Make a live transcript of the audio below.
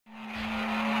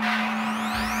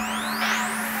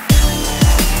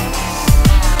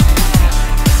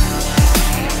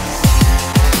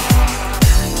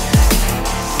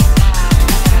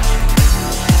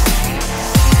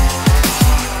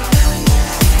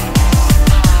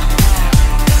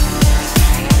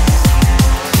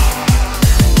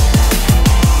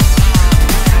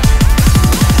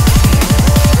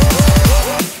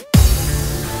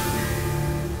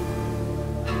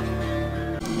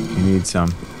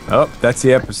some. Oh, that's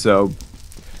the episode.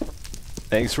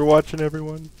 Thanks for watching,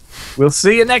 everyone. We'll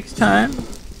see you next time.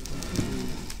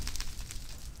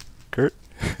 Kurt?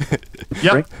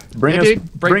 Yep.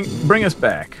 Bring us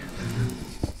back.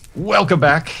 Welcome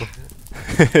back.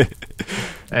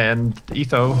 And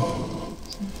Etho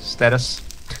status.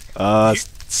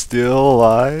 Still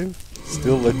alive.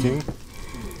 Still looking.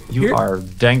 You are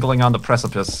dangling on the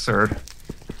precipice, sir.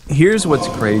 Here's what's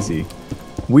crazy.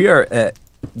 We are at,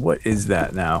 what is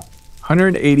that now?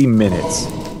 180 minutes,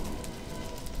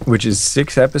 which is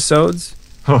 6 episodes.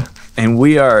 And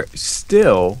we are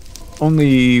still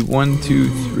only 1, 2,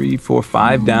 3, 4,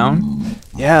 5 down.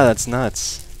 Yeah, that's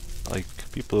nuts. Like,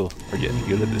 people are getting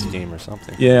good at this game or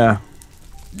something. Yeah.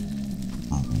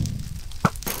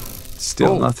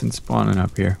 Still nothing spawning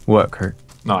up here. What, Kurt?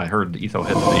 No, I heard Etho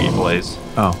hit the blaze.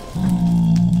 Oh.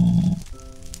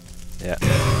 Yeah,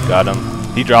 got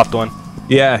him. He dropped one.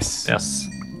 Yes. Yes.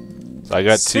 So I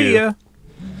got See 2. ya.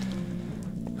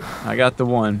 I got the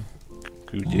one.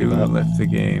 Who You gave up? left the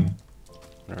game. I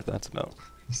wonder what that's about.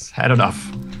 Had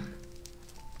enough.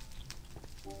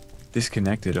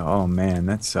 Disconnected. Oh man,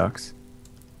 that sucks.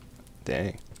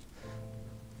 Dang.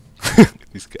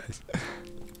 These guys.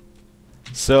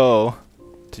 So,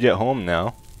 to get home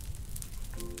now,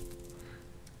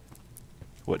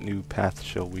 what new path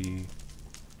shall we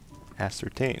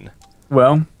ascertain?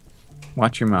 Well,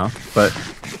 watch your mouth, but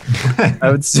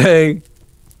I would say,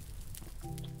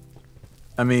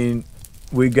 I mean,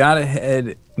 we gotta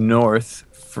head north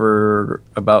for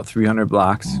about 300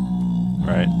 blocks.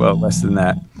 Right. Well, less than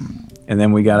that. And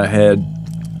then we gotta head.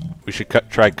 We should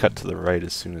try cut to the right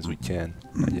as soon as we can.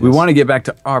 We want to get back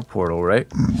to our portal, right?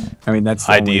 I mean, that's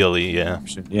the only ideally, yeah.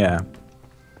 option. Yeah.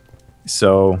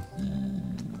 So,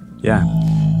 yeah.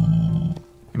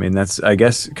 I mean, that's, I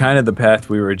guess, kind of the path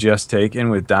we were just taking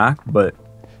with Doc, but...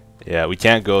 Yeah, we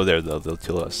can't go there, though. They'll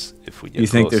kill us if we get You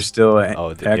think close. they're still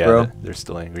aggro? Yeah, they're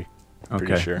still angry.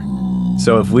 Pretty Okay. sure.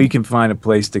 So if we can find a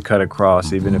place to cut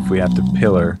across, even if we have to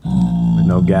pillar with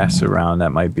no gas around,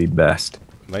 that might be best.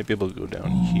 Might be able to go down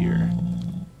here.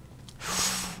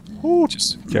 Ooh,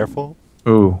 just careful.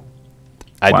 Ooh.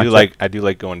 I do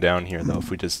like going down here, though. If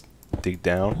we just dig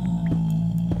down.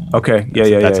 Okay.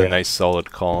 That's Yeah. a nice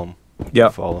solid column. Yep.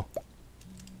 To follow.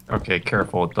 Okay,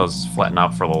 careful. It does flatten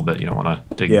out for a little bit. You don't want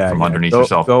to dig Yeah, from underneath go,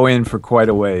 yourself. Go in for quite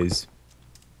a ways.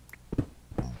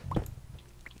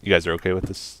 You guys are okay with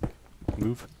this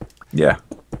move? Yeah.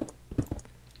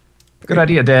 Good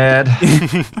idea, Dad.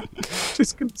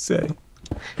 Just gonna say.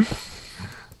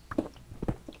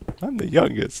 I'm the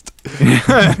youngest.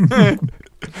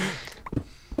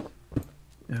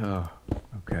 Oh,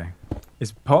 okay.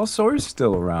 Is Paul Sawyer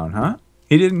still around, huh?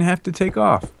 He didn't have to take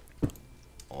off.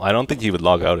 Well, I don't think he would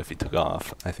log out if he took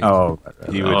off. I think Oh,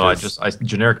 he would Oh, just...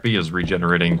 generic B is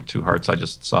regenerating 2 hearts. I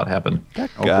just saw it happen.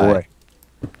 That oh guy. boy.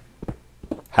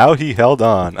 How he held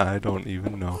on, I don't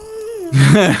even know.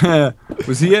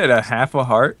 Was he at a half a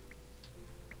heart?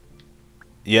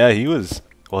 Yeah, he was...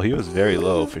 Well, he was very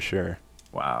low, for sure.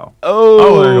 Wow.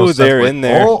 Oh, there goes they're Sethway. in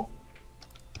there. Oh.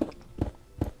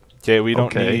 Okay, we don't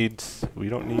Okay.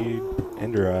 need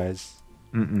Ender Eyes.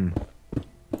 Mm-mm.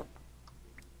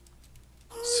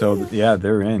 So, yeah,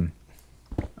 they're in.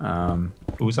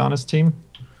 Who's on his team?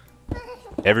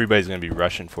 Everybody's gonna be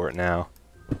rushing for it now.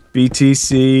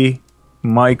 BTC,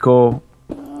 Michael,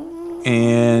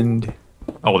 and...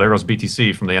 Oh, there goes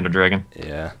BTC from the enderdragon.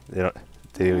 Yeah,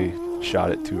 they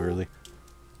shot it too early.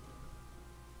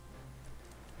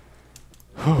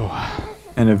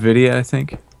 and Nvidia, I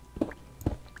think.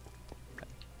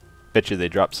 Bet you they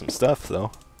dropped some stuff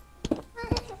though.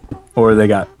 Or they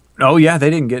got... Oh, yeah, they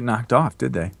didn't get knocked off,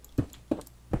 did they?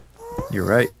 You're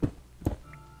right.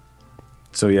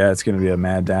 So, yeah, it's going to be a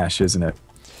mad dash, isn't it?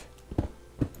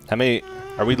 How many...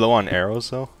 Are we low on arrows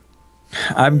though?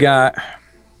 I've got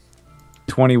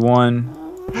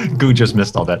 21. Goo just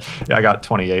missed all that. Yeah, I got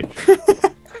 28.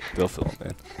 They'll fill them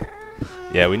in.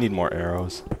 Yeah, we need more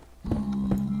arrows.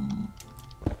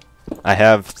 I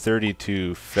have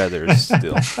 32 feathers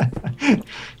still.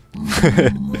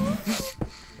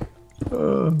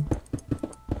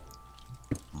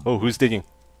 Oh, who's digging?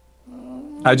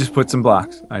 I just put some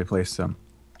blocks. I placed some.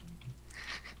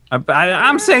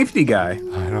 I'm safety guy.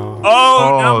 I know.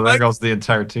 Oh, there goes the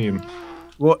entire team.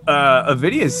 Well,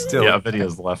 Nvidia's still... Yeah,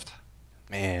 Nvidia's left.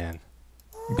 Man.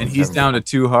 And he's down to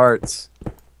 2 hearts.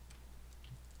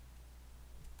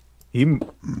 He...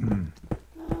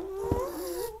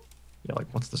 Yeah, like,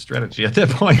 what's the strategy at that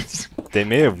point? They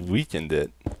may have weakened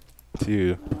it,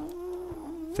 too.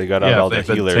 They got out yeah, all they've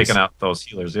the been healers. taking out those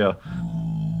healers, yeah.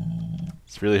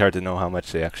 It's really hard to know how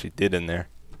much they actually did in there.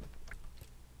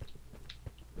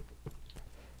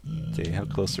 Okay, how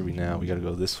close are we now? We gotta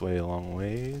go this way a long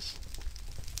ways.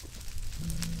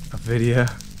 A video.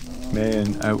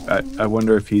 Man, I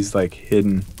wonder if he's like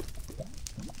hidden.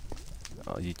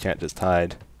 Oh, you can't just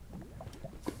hide.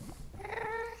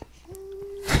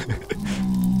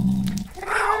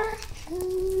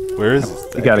 Where is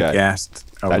that He got guy? a gassed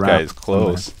That around. guy is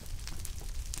close.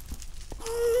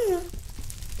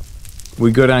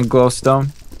 We good on glowstone?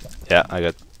 Yeah, I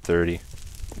got 30.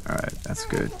 Alright, that's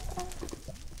good.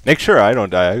 Make sure I don't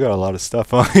die. I got a lot of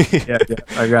stuff on me. Yeah,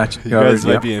 I got you. You guys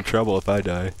might be in trouble if I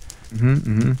die.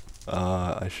 Mm-hmm.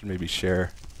 I should maybe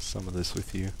share some of this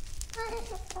with you.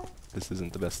 This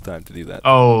isn't the best time to do that.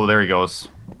 Oh, there he goes.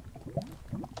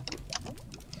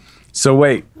 So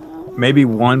wait, maybe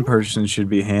one person should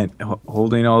be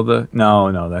holding all the...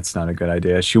 No, that's not a good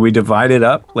idea. Should we divide it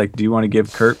up? Like, do you want to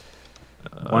give Kurt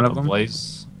one of them?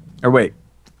 Blaze. Or wait.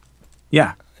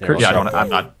 Yeah. Kurt, Yeah, I'm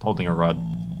not holding a rod.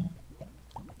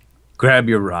 grab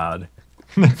your rod.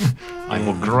 I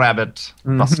will grab it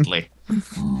rustly.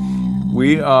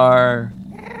 We are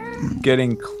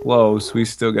getting close. We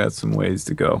still got some ways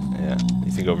to go. Yeah.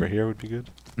 You think over here would be good?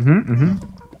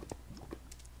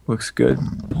 Looks good.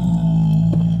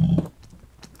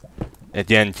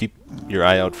 Again, keep your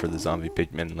eye out for the zombie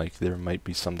pigmen. Like, there might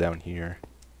be some down here.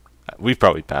 We've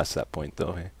probably passed that point,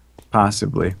 though, hey?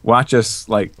 Possibly. Watch us,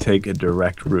 like, take a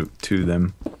direct route to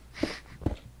them.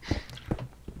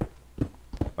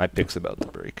 My pick's about to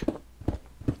break.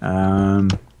 I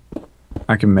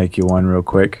can make you one real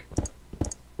quick.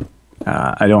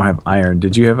 I don't have iron.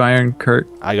 Did you have iron, Kurt?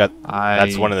 I got...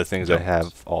 That's one of the things I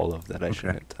have all of that I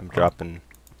shouldn't. I'm dropping...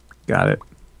 Got it.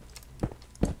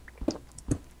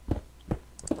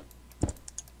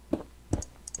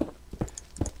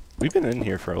 We've been in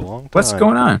here for a long time. What's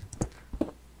going on?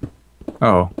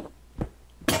 Oh.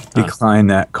 Decline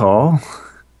that call.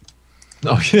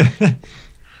 Oh, yeah.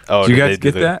 Oh, Did you did guys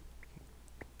they do get that?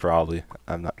 Probably.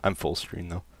 I'm not. I'm full screen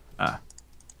though. There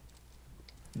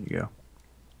you go.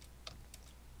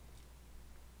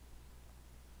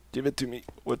 Give it to me.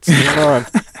 What's going on?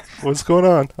 What's going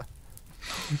on?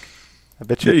 I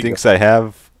bet There you you thinks I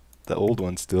have the old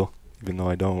one still, even though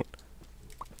I don't.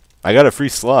 I got a free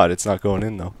slot. It's not going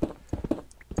in though.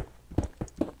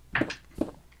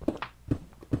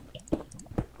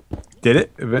 Did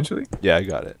it eventually? Yeah, I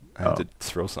got it. I had Oh. to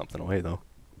throw something away though.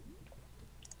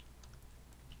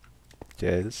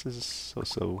 Okay, this is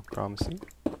so promising.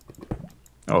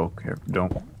 Oh, careful.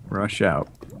 Don't rush out.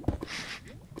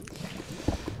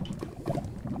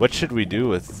 What should we do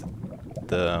with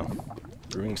the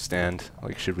brewing stand?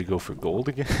 Like, should we go for gold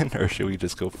again, or should we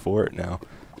just go for it now?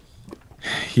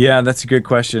 Yeah, that's a good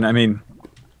question. I mean,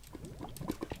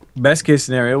 best case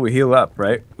scenario, we heal up,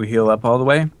 right? We heal up all the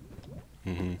way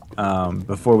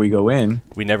before we go in.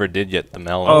 We never did yet the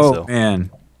melons, Oh, though.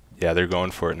 man. Yeah, they're going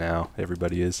for it now.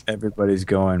 Everybody is. Everybody's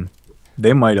going.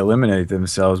 They might eliminate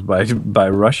themselves by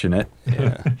rushing it.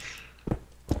 Yeah.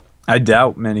 I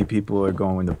doubt many people are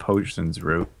going the potions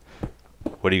route.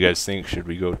 What do you guys think? Should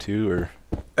we go too, or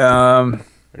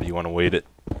do you want to wait it,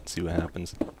 see what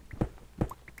happens?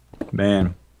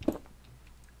 Man.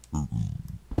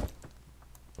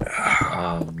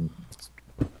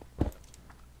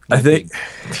 I think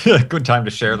Good time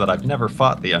to share that I've never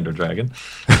fought the enderdragon.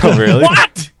 Oh, really?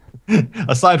 What?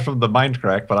 Aside from the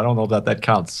Mindcrack, but I don't know that that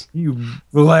counts. You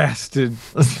blasted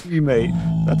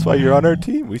teammate. That's why you're on our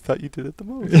team. We thought you did it the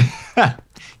most.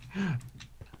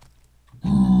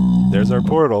 There's our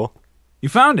portal. You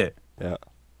found it. Yeah.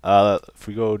 If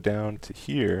we go down to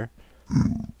here,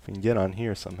 if we can get on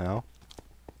here somehow.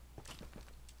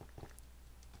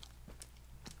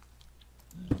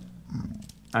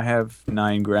 I have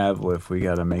 9 gravel if we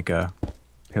gotta make a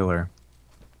pillar.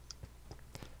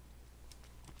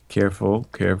 Careful,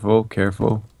 careful,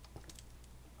 careful.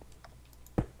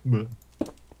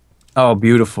 Oh,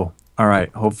 beautiful. All right.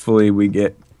 Hopefully we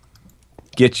get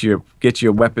your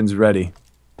weapons ready.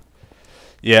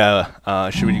 Yeah.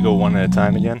 Should we go one at a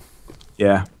time again?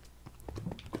 Yeah.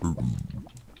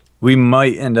 We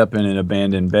might end up in an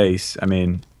abandoned base. I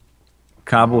mean,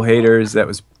 Cobblehaters, that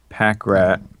was Pack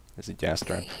Rat. Is it gas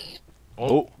turn?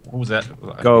 Oh, what was that?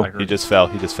 Go. I heard- He just fell.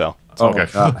 He just fell. Okay.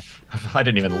 God. I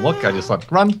didn't even look. I just thought,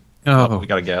 run. Oh. We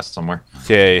got a gas somewhere.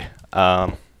 Okay.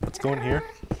 Let's go in here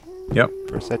Yep.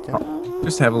 for a second.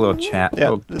 Just have a little chat.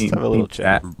 Yeah, Little just have a little team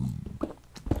chat.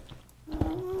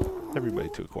 Everybody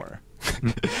to a corner.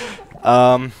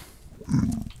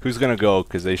 Who's gonna go?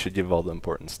 Because they should give all the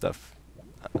important stuff.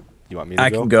 You want me to I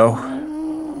go? can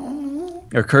go.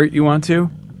 Or Kurt, you want to?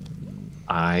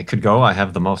 I could go. I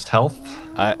have the most health.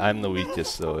 I'm the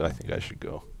weakest, so I think I should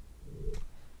go.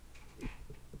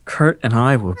 Kurt and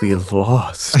I will be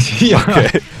lost. Yeah.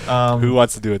 Okay. Um, Who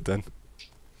wants to do it then?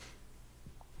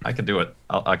 I can do it.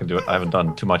 I can do it. I haven't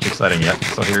done too much exciting yet.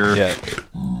 So here, Yeah.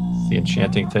 the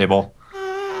enchanting table.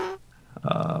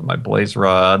 My blaze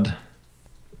rod.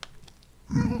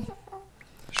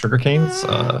 Sugar canes.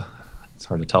 It's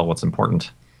hard to tell what's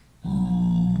important.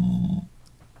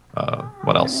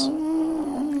 What else?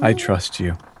 I trust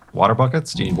you. Water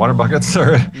buckets? Do you need water buckets?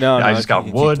 Or No, I no, just you got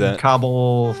keep wood, that.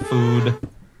 cobble, food.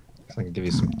 I can give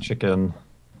you some chicken.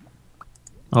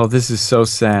 Oh, this is so I'm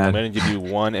sad. gonna give you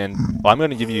one, and well, I'm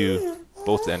gonna give you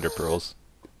both the ender pearls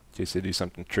in case they do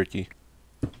something tricky.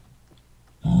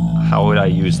 How would I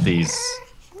use these?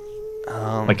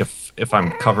 Um, Like if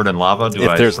I'm covered in lava, do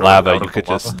I? if there's throw it lava, out you of could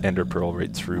the lava? just ender pearl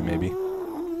right through, maybe.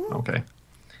 Okay.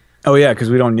 Oh yeah, because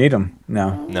we don't need them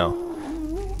now. No.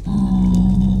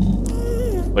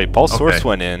 Wait, Paul's source Okay.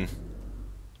 went in.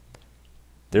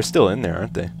 They're still in there,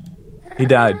 aren't they? He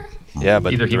died. Yeah,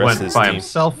 but Either the he rest went of his by team.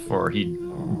 himself or he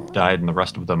died, and the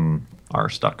rest of them are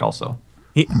stuck also.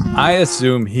 I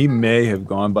assume he may have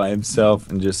gone by himself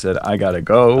and just said, "I gotta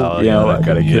go." Oh, you yeah, know, that I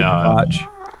gotta could- keep yeah. watch.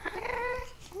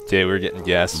 Okay, we're getting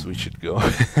gas. We should go.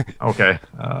 Okay.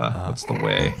 What's the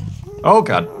way? Oh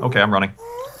God. Okay, I'm running.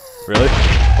 Really?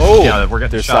 Oh, Yeah, we're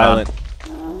getting they're shot silent.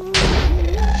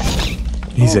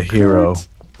 He's a hero.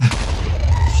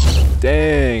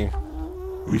 Dang.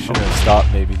 We should have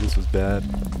stopped. Maybe this was bad.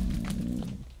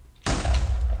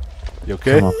 You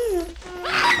okay? Come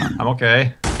I'm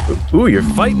okay. Ooh, you're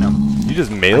fighting him. You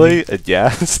just melee a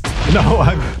gas? No,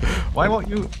 I'm. Why won't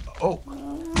you? Oh,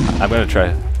 I'm gonna try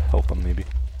to help him. Maybe.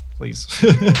 please.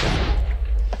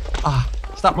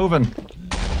 Stop moving.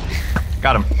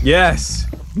 Got him. Yes,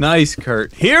 nice,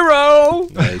 Kurt. Hero.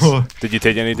 Nice. Did you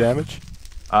take any damage?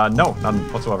 No, none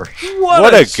whatsoever.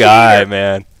 What a guy, cheater.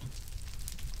 man.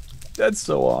 That's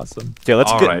so awesome. Okay,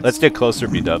 let's Alright. let's get closer,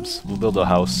 B-dubs. We'll build a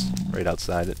house right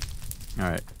outside it. All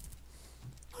right.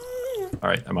 All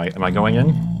right, am I going in?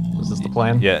 Is this the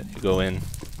plan? Yeah, you go in.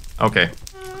 Okay.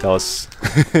 Tell us.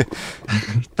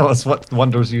 Tell us what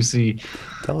wonders you see.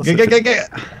 Tell us. Get, If get,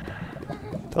 get, get.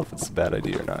 tell if it's a bad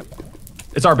idea or not.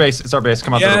 It's our base. It's our base.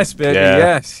 Come on. Yes, baby. Yeah.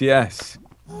 Yes, yes.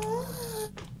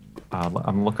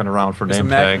 I'm looking around for There's a name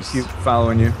Magnus tags.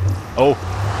 following you. Oh,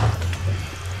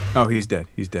 Oh, he's dead.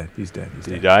 He's dead. He's dead. He's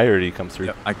did he dead. die or did he come through?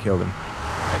 Yep, I killed him.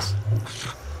 Nice.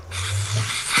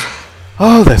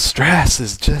 Oh, the stress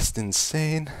is just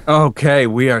insane. Okay,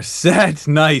 we are set.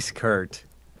 Nice, Kurt.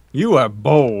 You are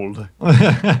bold.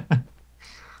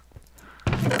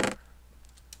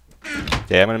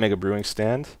 Okay, I'm gonna make a brewing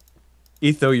stand.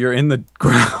 Etho, you're in the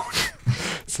ground.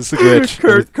 Is this a glitch?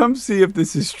 Kurt, come see if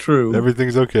this is true.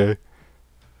 Everything's okay.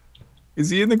 Is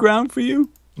he in the ground for you?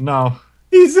 No.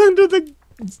 He's under the.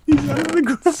 He's under the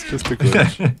ground. It's just a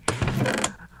glitch.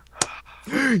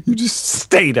 You just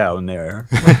stay down there.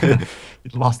 He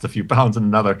lost a few pounds in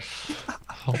another.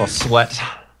 All the sweat.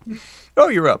 Oh,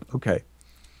 you're up. Okay.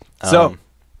 So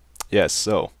yes.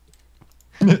 So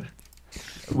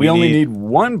we only need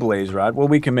one blaze rod. Well,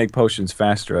 we can make potions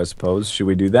faster, I suppose. Should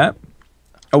we do that?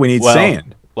 Oh, we need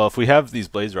sand. Well, if we have these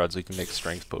blaze rods, we can make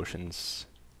strength potions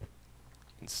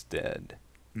instead.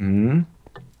 Mm-hmm.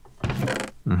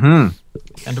 Mm-hmm.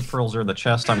 Ender pearls are in the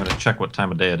chest. I'm gonna check what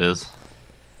time of day it is.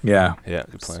 Yeah. Yeah,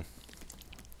 good plan.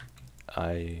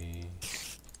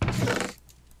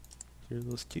 Here are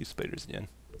those cute spiders again.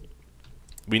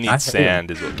 We I need hate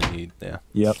sand, is what we need. Yeah,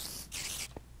 Yep.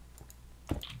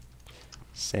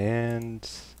 sand.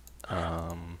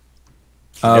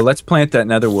 Let's plant that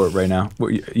nether wart right now.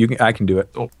 You can. I can do it.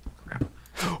 Oh,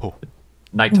 Oh,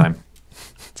 nighttime.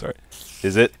 sorry.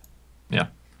 Is it? Yeah.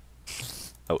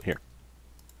 Oh, here.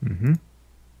 Mm-hmm.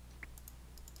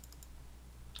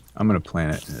 I'm gonna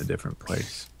plant it in a different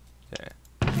place. Okay.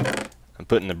 I'm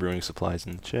putting the brewing supplies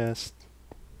in the chest.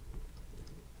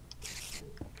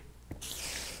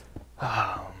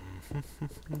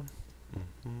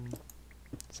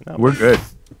 So now We're good.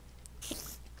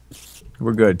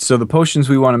 We're good. So the potions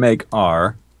we want to make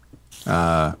are,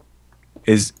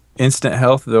 is instant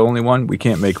health the only one? We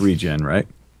can't make regen, right?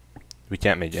 we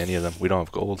can't make any of them. We don't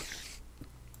have gold.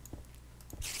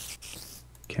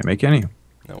 Can't make any.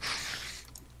 Nope.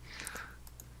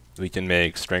 We can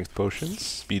make strength potions,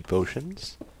 speed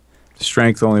potions,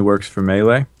 Strength only works for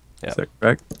melee. Yep. Is that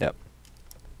correct?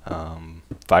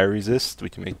 fire resist. We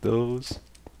can make those.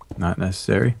 Not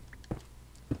necessary.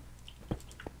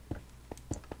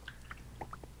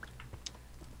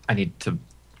 I need to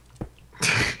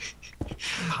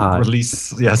Hot.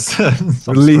 release. Yes.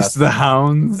 some Release stress. the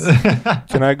hounds.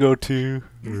 Can I go too?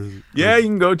 Yeah, you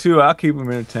can go too. I'll keep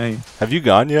them entertained. Have you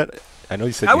gone yet? I know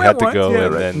you said I you went had to once, go, yeah,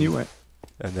 and right, then and you went.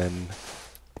 and then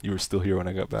You were still here when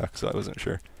I got back, so I wasn't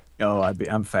sure. Oh,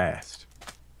 I'm fast.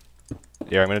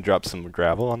 Yeah, I'm gonna drop some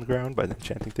gravel on the ground by the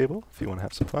enchanting table if you want to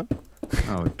have some fun.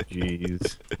 Oh,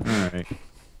 jeez. All right.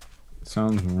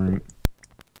 Sounds right.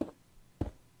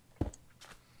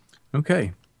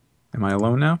 Okay. Am I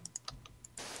alone now?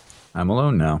 I'm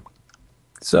alone now.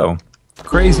 So,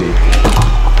 crazy.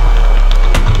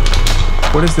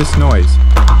 What is this noise?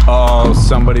 Oh,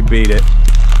 somebody beat it.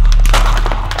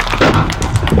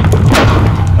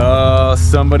 Oh,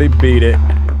 somebody beat it.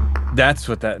 That's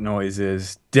what that noise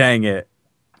is. Dang it.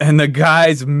 And the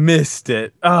guys missed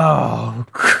it. Oh,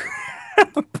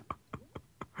 crap.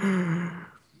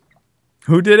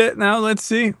 Who did it now? Let's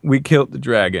see. We killed the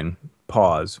dragon.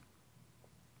 Pause.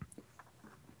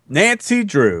 Nancy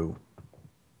Drew.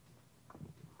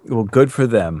 Well, good for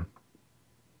them.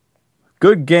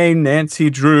 Good game, Nancy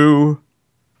Drew.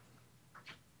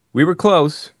 We were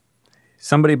close.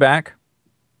 Somebody back?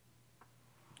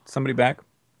 Somebody back?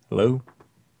 Hello?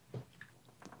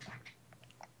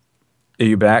 Are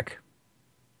you back?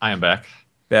 I am back.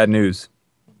 Bad news.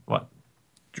 What?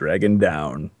 Dragon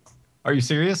down. Are you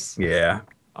serious? Yeah.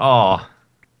 Oh,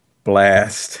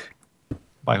 Blast.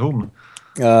 by whom?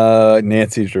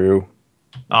 Nancy Drew.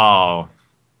 Oh,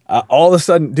 All of a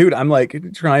sudden, dude, I'm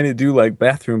like trying to do like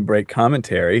bathroom break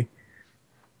commentary.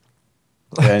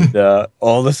 And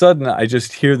all of a sudden, I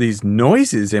just hear these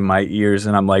noises in my ears,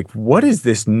 and I'm like, what is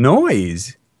this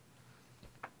noise?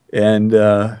 And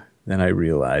then I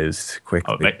realized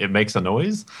quickly. oh, it makes a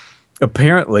noise?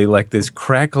 Apparently, like this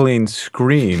crackling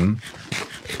scream.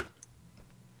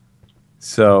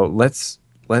 So let's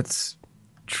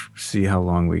see how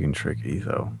long we can trick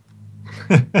Etho.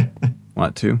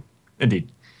 Want to?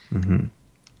 Indeed.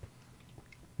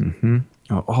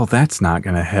 Oh, that's not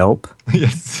going to help.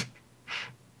 Yes.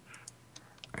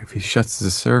 If he shuts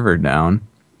the server down.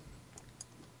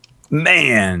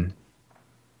 Man.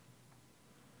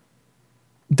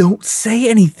 Don't say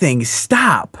anything.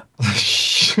 Stop.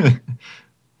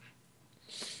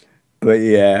 But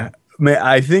yeah, man,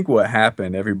 I think what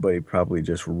happened, everybody probably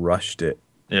just rushed it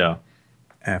Yeah.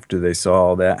 after they saw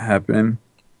all that happen.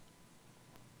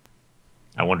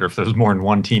 I wonder if there's more than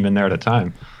one team in there at a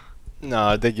time.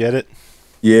 No, they get it.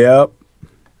 Yep.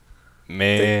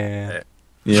 Man,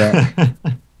 Yeah.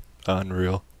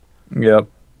 unreal. Yep.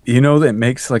 You know that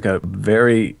makes like a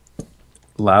very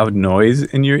loud noise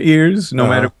in your ears, no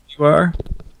matter who you are.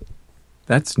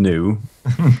 That's new.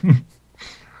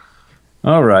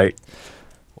 All right.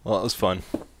 Well, it was fun.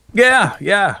 Yeah,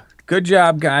 yeah. Good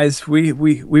job, guys. We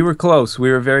were close. We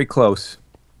were very close.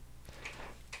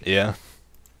 Yeah.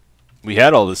 We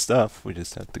had all this stuff. We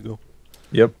just had to go.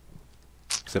 Yep.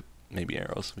 Except maybe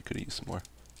arrows. We could use some more.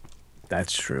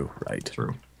 That's true, right.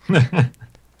 True.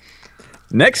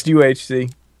 Next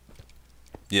UHC.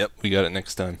 Yep, we got it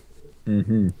next time.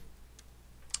 Mm-hmm.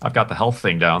 I've got the health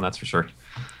thing down, that's for sure.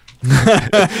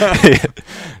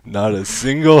 Not a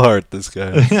single heart, this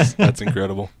guy. That's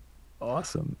incredible.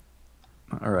 Awesome.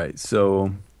 All right,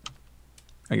 so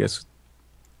I guess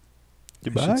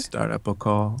we Goodbye. should start up a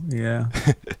call. Yeah.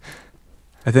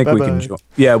 I think we can join.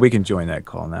 Yeah, we can join that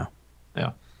call now.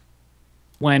 Yeah.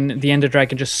 When the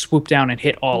enderdragon just swooped down and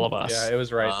hit all of us. Yeah, it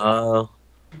was right.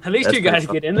 At least That's you guys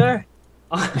pretty get in there.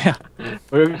 Yeah.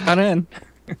 We're not in.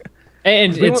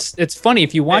 And it's funny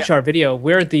if you watch our video,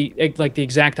 we're the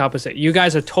exact opposite. You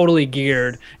guys are totally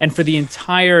geared, and for the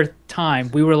entire time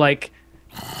we were like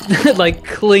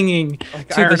clinging to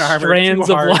Iron the armor, strands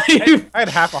 2 of hearts. life. I had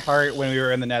half a heart when we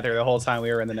were in the nether the whole time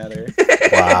we were in the nether.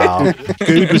 Wow.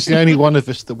 Good was the only one of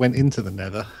us that went into the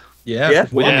nether. Yeah,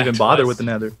 we didn't even bother with the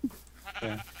nether.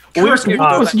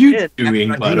 What was you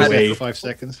doing, by the way? For 5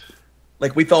 seconds.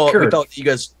 Like we thought you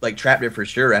guys like trapped it for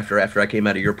sure after I came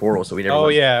out of your portal, so we never. Oh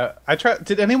yeah, I tried.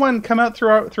 Did anyone come out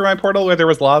through my portal where there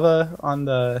was lava on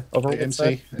the overworld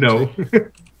side? No. Look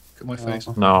at my face.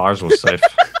 No, ours was safe.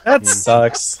 That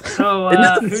sucks. So,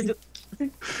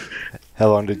 How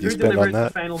long did you who spend on delivered the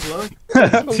that? final blow?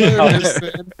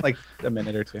 Like a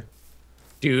minute or two.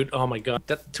 Dude, oh my god,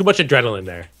 too much adrenaline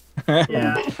there.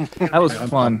 Yeah. That was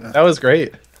fun. That was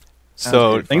great.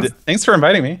 So, Thanks for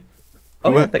inviting me.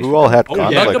 who all had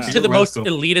conflict? Welcome to the most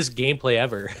elitist gameplay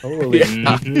ever.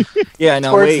 Yeah,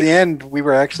 no, Towards the end, we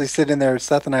were actually sitting there,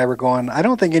 Seth and I were going, I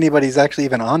don't think anybody's actually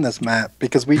even on this map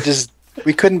because we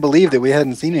couldn't believe that we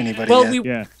hadn't seen anybody Well,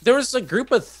 yet. there was a group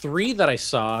of 3 that I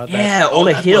saw. Yeah, on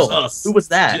a hill. Who was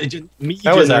that?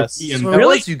 That was us.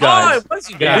 Really, you guys? Oh, it was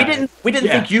you guys. We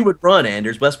didn't think you would run,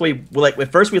 Anders. That's why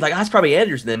at first we were like, that's probably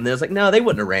Anders. And then it was like, no, they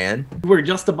wouldn't have ran. We were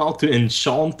just about to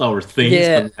enchant our things,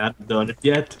 Yeah. but we hadn't done it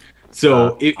yet.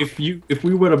 So if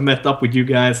we would have met up with you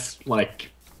guys like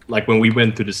like when we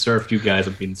went to the surf, you guys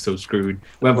have been so screwed.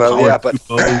 We have Well, power yeah, but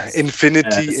bows,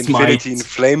 infinity smite. and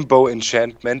flame bow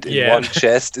enchantment in one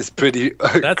chest is pretty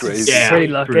crazy. Yeah, pretty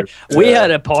lucky. true. We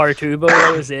had a power 2 bow.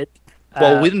 That was it.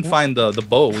 Well, we didn't find the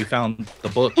bow. We found the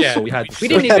book. Yeah, so we had. we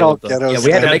didn't We had even. all ghettos. Yeah,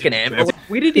 we had to make an ammo.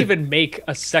 We didn't even make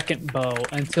a second bow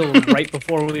until right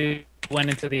before we went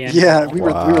into the end. Yeah, we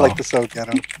were like the so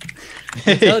ghetto.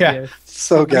 Yeah.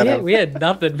 So ghetto. We had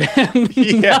nothing, man.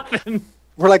 Yeah. Nothing.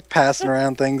 We're like passing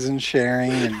around things and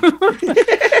sharing. And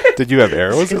Did you have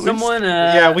arrows Can at least? someone?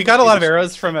 Yeah, we got a lot of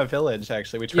arrows from a village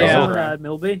actually. We traded Yeah. around.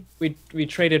 Milby. We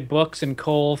traded books and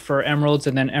coal for emeralds,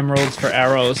 and then emeralds for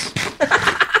arrows.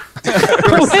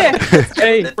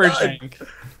 Hey, Shank.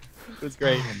 It was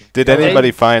great. Did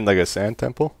anybody find like a sand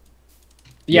temple?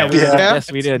 Yeah, we Yeah. did.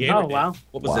 Yes, we did. Gamer Oh wow.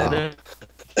 What was that?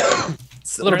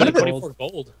 A little bit of 24 gold.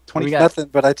 gold. 20. nothing,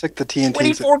 but I took the TNT.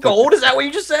 24 gold? Is that what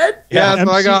you just said? Yeah, so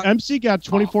I got. MC got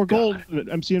 24 gold.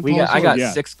 MC and Paul I got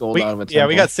yeah. 6 gold We, out of a temple. yeah,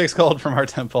 we got 6 gold from our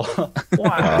temple.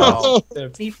 Wow.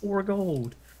 24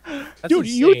 gold. That's Dude,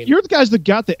 insane. you're the guys that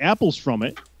got the apples from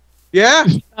it. Yeah.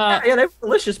 Yeah, they're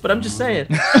delicious, but I'm just saying.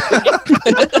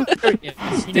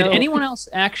 Did anyone else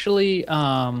actually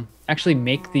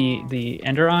make the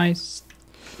ender eyes?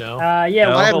 No. Yeah.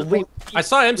 No. Well, I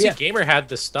saw MC Yeah. Gamer had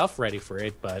the stuff ready for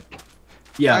it, but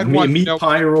Yeah, I'd me, want- me no.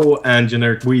 Pyro, and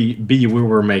Generic we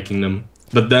were making them.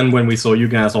 But then when we saw you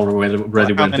guys already How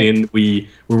went many? in, we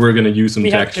were gonna use them We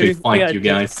to had actually two- we fight had you two.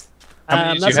 guys. How many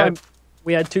did you that's why have?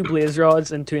 we had 2 blaze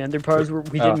rods and 2 ender pearls. We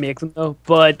Oh. didn't make them though,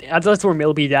 but that's where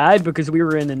Milby died because we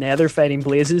were in the nether fighting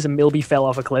blazes and Milby fell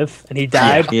off a cliff and he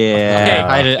died. Okay.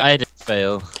 I did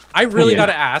fail. I really Yeah.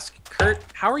 gotta ask, Kurt,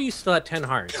 how are you still at 10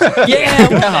 hearts? Yeah, what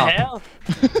the hell?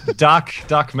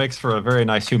 Doc makes for a very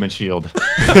nice human shield.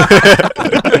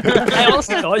 I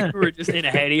honestly thought you were just in a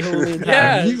heady hole the entire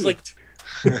Yeah, time. it's like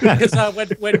because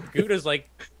when Gouda's like,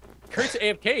 Kurt's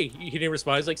AFK, he didn't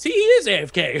respond. He's like, see, he is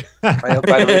AFK. By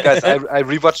the way, guys, I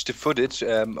rewatched the footage.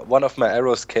 One of my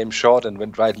arrows came short and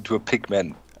went right into a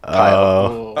pigman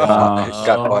pile.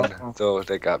 Got one, so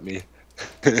they got me.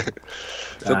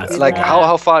 So, like,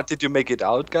 how far did you make it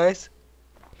out, guys?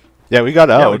 Yeah, we got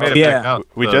Yeah, out. we made it back out.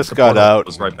 We The- just the got portal out.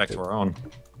 was right back to our own.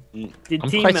 Did I'm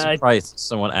team, quite surprised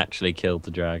someone actually killed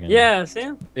the dragon. yeah,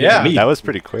 Sam? Yeah. That was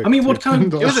pretty quick. I mean, what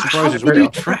kind? It was a How did you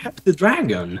trap the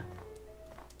dragon?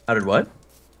 How did what?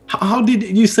 How did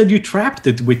you said you trapped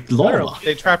it with lava?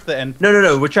 They trapped the end.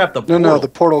 No. We trapped the portal. no, the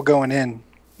portal going in.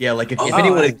 Yeah, like if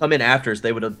anyone had come in after us,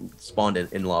 they would have spawned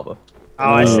in lava.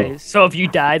 Oh, I see. So if you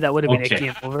died, that would have been Okay. a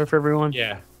game over for everyone.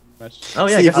 Yeah. Oh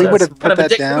yeah. See, if we would have put kind of a that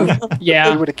dick down, move. we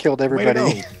Yeah. would have killed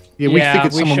everybody. Yeah, we Yeah,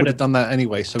 figured we someone would should've- have done that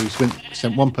anyway, so we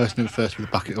sent one person in first with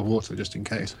a bucket of water just in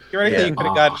case. Theoretically, Yeah. you could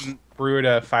have gotten brewed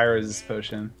a fire's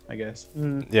potion, I guess.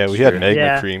 Yeah, we had magma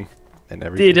Yeah. cream and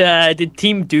everything. Did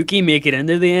Team Dookie make it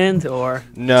into the end or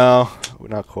No,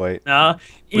 not quite. no?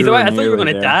 We Either were way, I thought you were nearly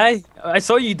gonna there. die. I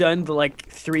saw you down to like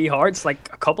 3 hearts like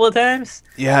a couple of times.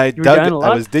 Yeah, You were down a I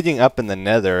lot? was digging up in the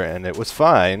nether and it was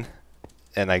fine.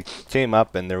 And I came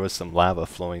up and there was some lava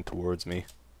flowing towards me.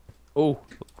 Oh,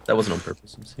 That wasn't on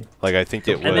purpose. Like I think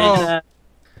it and was. then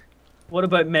what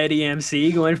about Medi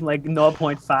MC going from like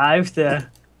 0.5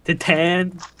 to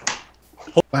 10?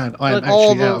 Man, I am Like all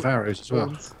actually out the- of arrows as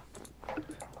well.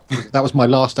 That was my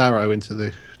last arrow into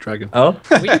the dragon. Oh.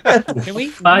 Can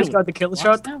we? Mine's got the kill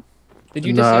shot now. Did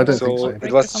you No, I just? don't So think so.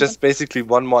 it was just basically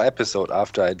one more episode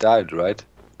after I died, right?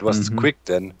 It was quick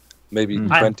then, maybe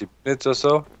 20 minutes or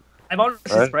so. I'm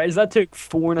honestly Right. surprised that took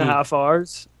 4.5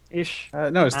 hours ish.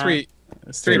 No, it's 3.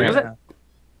 It's 3. Was Right? it?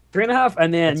 3.5,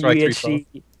 and then That's right, UHC.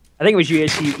 I think it was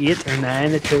UHC 8 or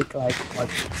 9 that took like what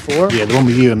 4. Yeah, the one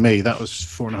with you and me, that was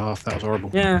 4.5. That was horrible.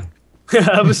 Yeah.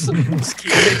 I was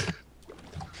scared.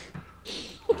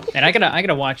 And I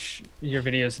gotta watch your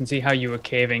videos and see how you were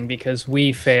caving because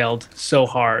we failed so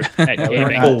hard at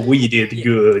caving. Oh, we did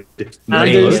good.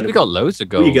 We got loads of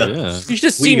gold. We got- yeah. You should We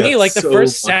see me got like the so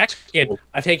first much second. gold.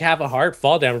 I take half a heart,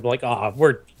 fall down, and be like, oh,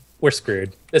 we're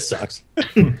screwed. This sucks.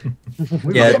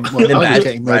 Yeah. Well, then I was Badge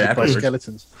getting right murdered by afterwards.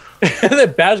 skeletons. And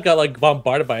then Badge got like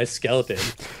bombarded by a skeleton.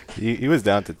 He was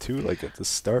down to 2 like at the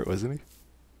start, wasn't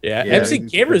he? Yeah, Yeah, MC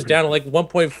he's Gamer's pretty- down to like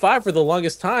 1.5 for the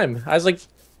longest time. I was like,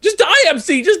 just die,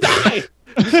 MC, just die.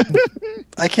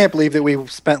 I can't believe that we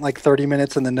spent like 30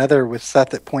 minutes in the nether with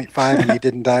Seth at 0.5 and he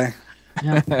didn't die.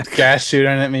 Gas shooting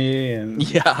at me and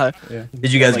Yeah.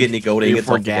 Did you guys get any gold ingots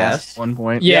for off the gas? at one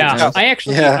point. Yeah, I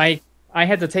actually Yeah. I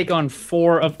had to take on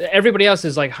 4 of everybody else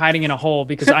is like hiding in a hole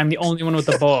because I'm the only one with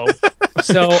the bow.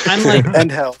 So I'm like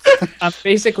And health. I'm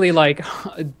basically like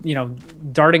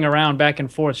darting around back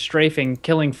and forth, strafing,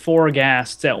 killing 4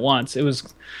 ghasts at once. It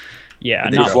was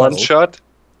And not then One fun. shot.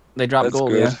 They drop That's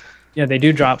gold, good. yeah. Yeah, they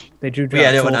do drop. They do drop. Yeah,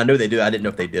 I know, gold. I knew they do. I didn't know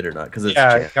if they did or not because it's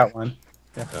Yeah, I got one.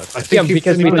 I Yeah, think if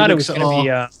because we anybody thought it looks was at going to be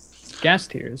our- gas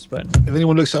tiers, but If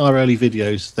anyone looks at our early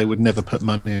videos, they would never put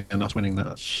money in us winning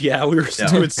that. Yeah, we were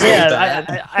doing so Yeah,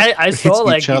 bad. I We saw hit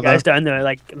like each you guys other. down there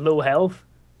like low health.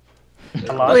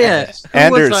 A lot. Oh yeah, who was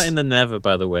Anders. that in the Nether,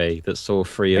 by the way, that saw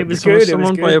free? It was good, it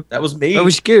was good. That was me. That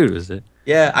was good, was it?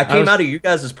 Yeah, I came was- out of you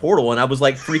guys' portal and I was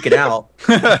like freaking out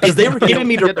because they were giving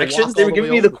me You had to directions. walk They all were the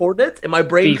giving way me the over. coordinates, and my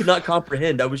brain Beef. could not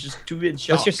comprehend. I was just too in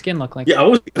shock. what's your skin look like? Yeah, I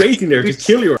was waiting there to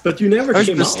kill you, but you never I was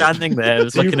came just out. standing there,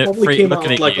 So you looking at probably free, came looking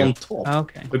out at like you. on top Oh,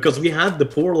 okay. because we had the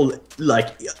portal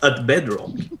like at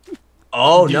bedrock.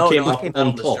 Oh You no, came no, I up came on out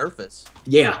on the top. surface.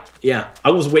 Yeah, yeah.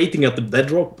 I was waiting at the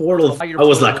bedrock portal. Oh, your I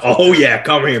was portal like, was- "Oh yeah,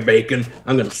 come here, bacon.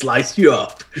 I'm gonna slice you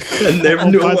up." And there,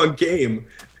 no one came.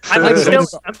 I'm still.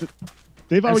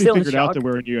 They've I'm already still in figured out shock. that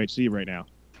we're in UHC right now.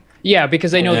 Yeah,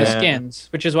 because they know the Yeah. skins,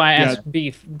 which is why I asked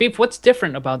Beef. Beef, what's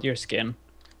different about your skin?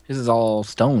 This is all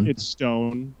stone. It's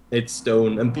stone. It's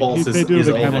stone, and Pulse They is, do is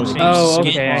the all camo stone. Oh, Skin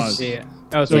okay, I laws. see it.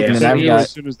 Oh, So Yeah. they And I've knew got- as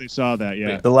soon as they saw that,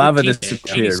 yeah. The lava Keep-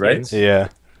 disappeared, keep right? Yeah.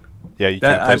 Yeah, you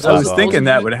That, can't I place was those thinking off.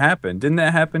 that would happen. Didn't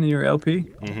that happen in your LP?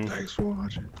 Mhm. Thanks for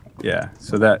watching. Yeah.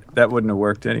 So that wouldn't have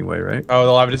worked anyway, right? Oh,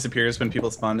 the lava disappears when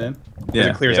people spawn in.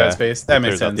 Yeah. It clears Yeah. out space. That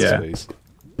makes Clears out sense. the Yeah. space.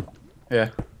 Yeah.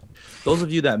 Those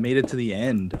of you that made it to the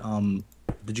end,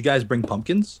 did you guys bring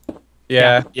pumpkins?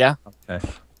 Yeah. Yeah. Okay.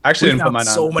 I actually We didn't put found mine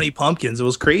on. so many pumpkins. It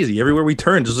was crazy. Everywhere we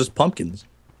turned, there's just pumpkins.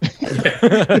 I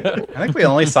think we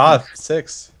only saw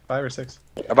 5 or 6.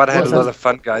 But I had a lot of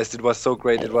fun, guys. It was so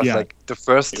great. It was Yeah. like the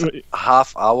first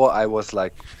half hour. I was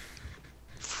like,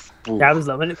 Yeah, I was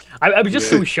loving it. I was just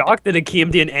so shocked that it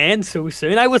came to an end so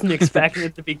soon. I wasn't expecting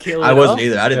it to be killed. I at wasn't all.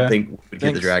 either. I didn't Yeah. think we'd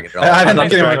get the dragon. at all. I didn't think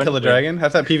Thanks, anyone would Brian. kill the dragon. I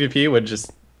thought PvP would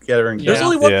just get everyone There's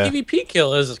killed. only one Yeah. PvP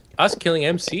kill is us killing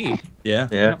MC. Yeah.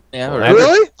 Yeah. Yeah.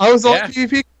 really? I was on Yeah.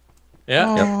 PvP.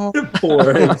 Yeah. Poor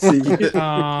MC.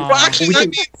 Well, actually, that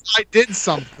means I did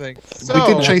something. So,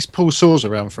 We did chase Paul Saws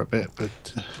around for a bit, but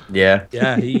Yeah.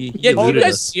 Yeah, he Yeah, did you eluded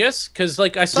guys us. see us? Because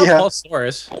like I saw Yeah. Paul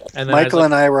Soros, and then Michael I was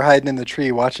and I were hiding in the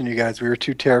tree watching you guys. We were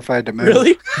too terrified to move.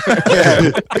 like, really?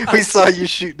 Yeah. We saw you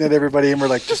shooting at everybody, and we're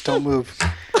like, just don't move.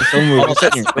 Don't move.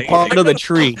 We're part of the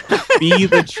tree. Be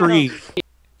the tree.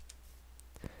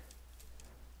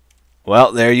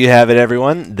 Well, there you have it,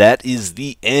 everyone. That is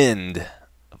the end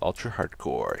of Ultra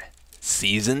Hardcore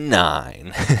Season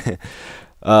 9.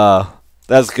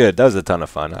 That's good. That was a ton of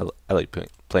fun. I like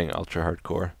playing Ultra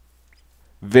Hardcore.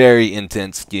 Very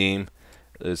intense game.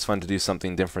 It was fun to do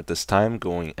something different this time,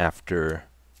 going after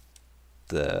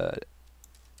the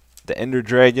Ender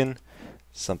Dragon.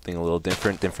 Something a little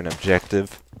different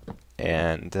objective.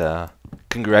 And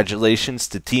congratulations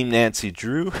to Team Nancy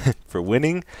Drew for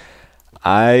winning.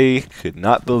 I could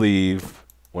not believe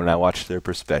when I watched their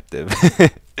perspective.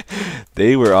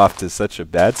 They were off to such a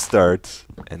bad start,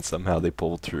 and somehow they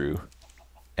pulled through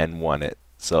and won it.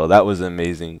 So that was an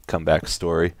amazing comeback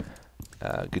story.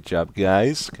 Good job,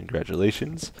 guys.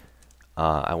 Congratulations.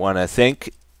 I want to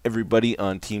thank everybody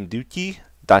on Team DOOKE,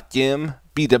 Datyem,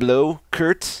 BWO,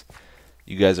 Kurt.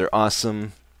 You guys are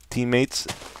awesome teammates.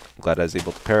 I'm glad I was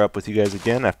able to pair up with you guys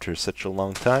again after such a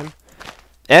long time.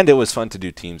 And it was fun to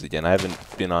do teams again. I haven't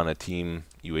been on a team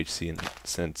UHC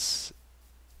since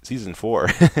Season 4.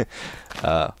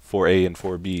 4A and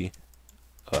 4B.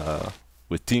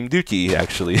 With Team DOOKE,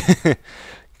 actually.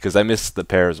 Because I missed the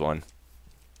pairs one.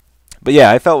 But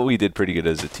yeah, I felt we did pretty good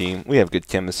as a team. We have good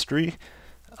chemistry.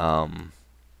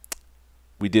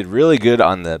 We did really good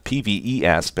on the PvE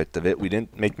aspect of it. We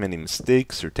didn't make many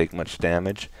mistakes or take much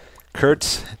damage.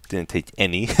 Kurtz didn't take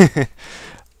any.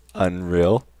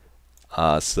 Unreal.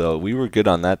 So we were good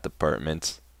on that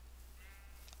department.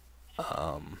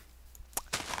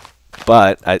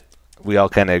 But we all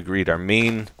kind of agreed our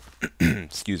main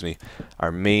excuse me,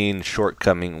 our main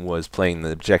shortcoming was playing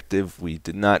the objective. We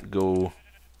did not go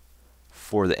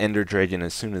for the Ender Dragon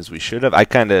as soon as we should have. I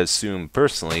kind of assumed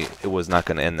personally it was not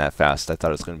going to end that fast. I thought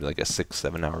it was going to be like a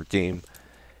 6-7 hour game,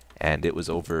 and it was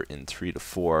over in 3 to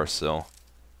 4. So,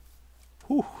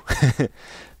 whew,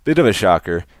 bit of a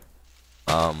shocker.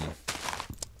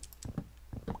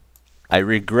 I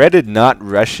regretted not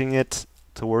rushing it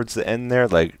towards the end there.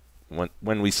 Like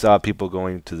when we saw people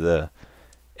going to the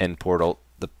end portal,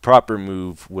 the proper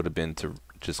move would have been to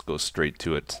just go straight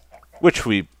to it, which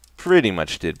we pretty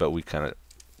much did, but we kind of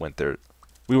went there.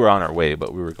 We were on our way,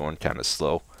 but we were going kind of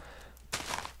slow.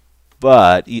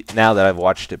 But now that I've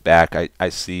watched it back, I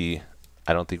see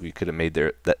I don't think we could have made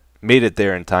it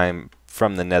there in time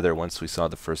from the Nether once we saw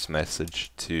the first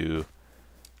message to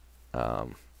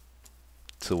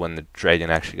when the dragon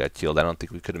actually got killed. I don't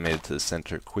think we could have made it to the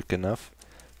center quick enough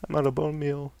I'm out of bone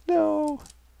meal. No.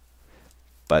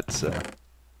 But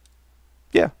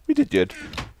yeah, we did good.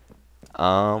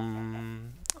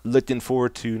 Looking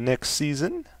forward to next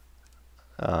season.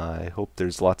 I hope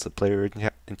there's lots of player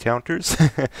encounters.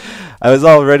 I was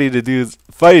all ready to do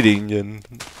fighting, and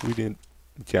we didn't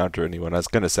encounter anyone. I was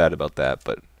kind of sad about that,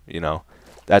 but you know,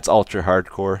 that's ultra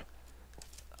hardcore.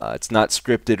 It's not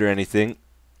scripted or anything,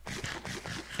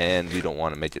 and we don't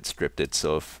want to make it scripted.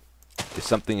 So if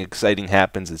something exciting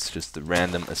happens, it's just a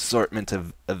random assortment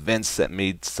of events that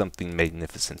made something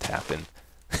magnificent happen.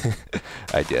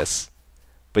 I guess.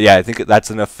 But yeah, I think that's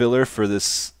enough filler for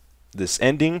this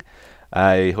ending.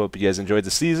 I hope you guys enjoyed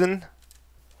the season.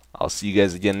 I'll see you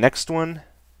guys again next one.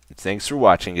 Thanks for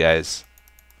watching, guys.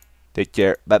 Take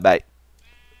care. Bye-bye.